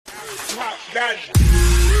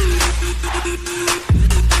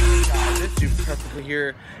This dude perfectly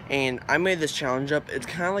here, and I made this challenge up. It's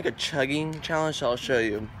kind of like a chugging challenge, so I'll show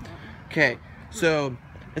you. Okay, so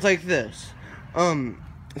it's like this.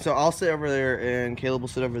 So I'll sit over there, and Caleb will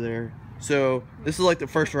sit over there. So this is like the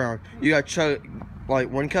first round. You got to chug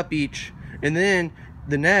like 1 cup each, and then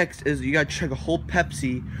the next is you got to chug a whole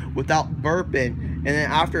Pepsi without burping, and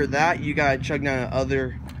then after that you got to chug down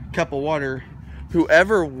another cup of water.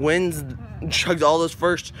 Whoever wins, chugs all those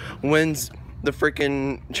first, wins the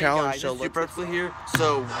freaking challenge. Hey guys, so perfectly here.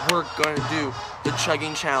 So we're gonna do the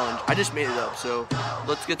chugging challenge. I just made it up, so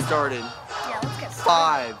let's get started. Yeah, let's get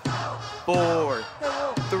started. 5, 4,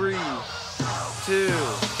 3, 2,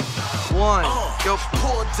 1, go.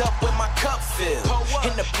 Pulled up with my cup filled.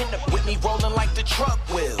 Independent with me rolling like the truck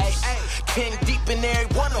wheels. 10 deep in every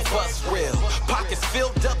one of us real. Pockets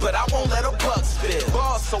filled up, but I won't let a buck spill.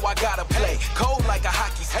 Ball, so I gotta play. Cold like a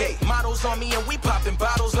hockey skate. Models on me and we popping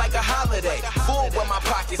bottles like a holiday. Full what my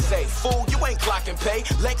pockets say. Fool, you ain't clocking pay.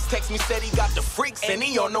 Lex text me, said he got the freaks and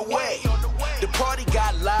he on the way. The party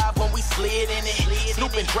got live when we slid in it.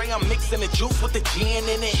 Snoop and Dre, I'm mixing the juice with the gin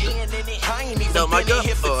in it. I ain't even been in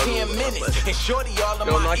here for 10 minutes. And shorty all of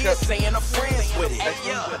my ears saying I'm friends with it.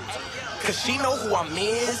 Cause she know who I'm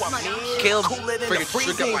is. Caleb Cooler than the freaking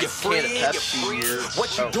freezer in your fridge.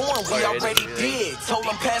 What you doing? We already did. Told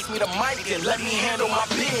him pass me the mic and let me handle my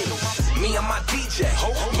biz. Me and my DJ.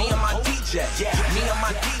 Me and my DJ. Yeah. Me and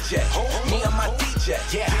my DJ. Me and my DJ.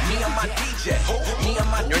 Yeah. Me and my DJ. Me and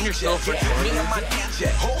my DJ. You're on your cell phone. Me and my DJ.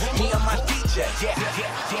 Me and my DJ. Yeah.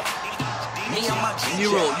 Me and my DJ.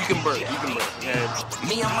 You roll. You can burp. You can burp. Okay.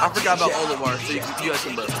 Me and my I forgot about DJ. Olimar, so you guys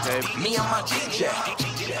can burp. Okay. Me and my DJ.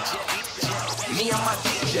 Me and my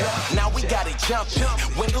DJ. Now we got it jumping.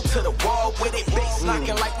 Window to the wall with it. Bass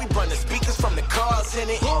knocking like we run the speakers from the cars in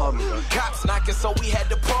it. Cops knocking, so we had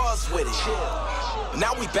to pause with it.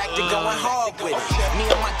 Now we back to going hard with it. Me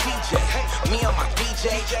and my DJ. Me and my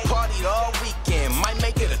DJ. Partied all weekend. Might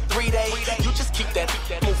make it a 3-day. You just keep that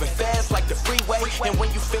moving fast like the freeway. And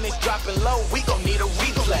when you finish dropping low, we gon' need a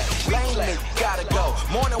replay. Lane nigga gotta go.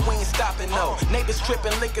 Morning we ain't stopping, no. Neighbors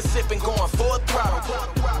tripping, liquor sipping, going full throttle.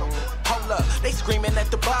 Hold up, they screaming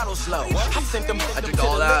at the bottle slow. I sent them to the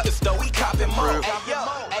liquor store, we copping more.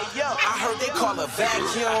 Hey yo, I heard they call her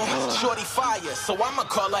vacuum. Shorty fire, so I'ma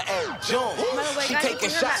call her Air June. She taking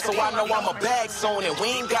shots, so I know I'm a bag soon. And we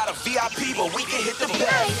ain't got a VIP, but we can hit the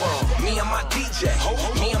bag from. Me and my DJ,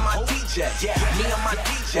 me and my DJ, yeah. Me and my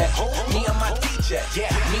DJ, me and my DJ,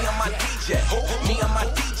 yeah. Me and my DJ, me and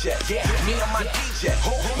my DJ, yeah. Me and my DJ,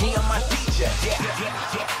 me and my DJ, yeah.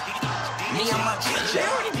 Me and my DJ.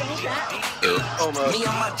 Almost. Me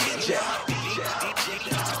and my DJ.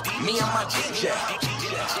 Me and my DJ.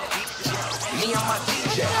 Me and my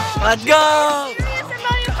DJ. Let's go!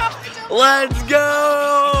 Let's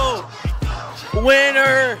go!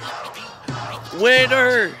 Winner!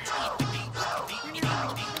 Winner!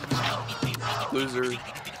 Loser.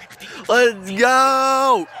 Let's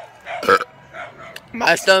go!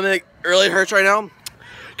 My stomach really hurts right now.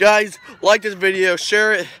 Guys, like this video,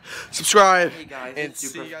 share it, subscribe. Hey guys, and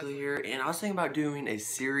it's Perfectly here, and I was thinking about doing a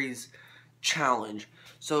series challenge.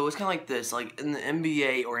 So it's kind of like this, like in the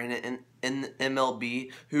NBA or in the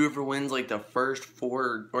MLB, whoever wins like the first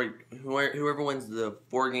 4, or whoever wins the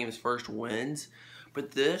 4 games first wins. But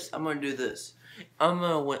this, I'm gonna do this. I'm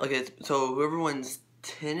gonna win. Okay, so whoever wins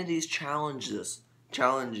 10 of these challenges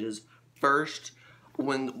first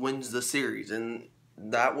wins the series, and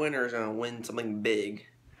that winner is gonna win something big.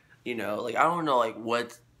 You know, like I don't know like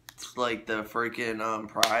what's like the freaking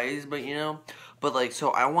prize, but you know, but like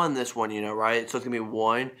so I won this one, you know, right? So it's gonna be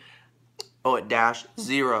 1-0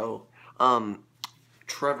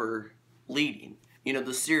 Trevor leading, you know,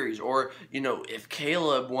 the series. Or you know, if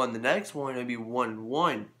Caleb won the next one, it'd be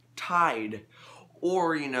 1-1 tied.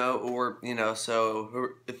 Or you know, so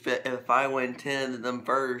if I win 10 of them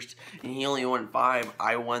first and he only won 5,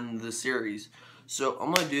 I won the series. So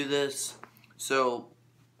I'm gonna do this. So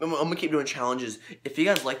I'm gonna keep doing challenges. If you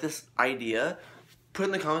guys like this idea, put it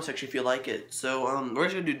in the comment section if you like it. So we're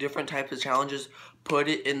just gonna do different types of challenges. Put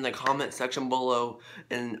it in the comment section below,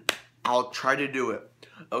 and I'll try to do it.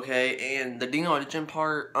 Okay. And the ding audition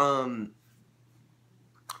part, I'm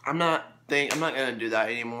not gonna do that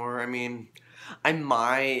anymore. I mean, I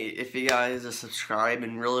might if you guys subscribe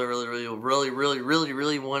and really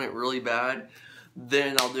want it really bad,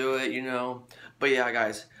 then I'll do it. You know. But yeah,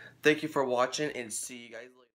 guys. Thank you for watching, and see you guys later.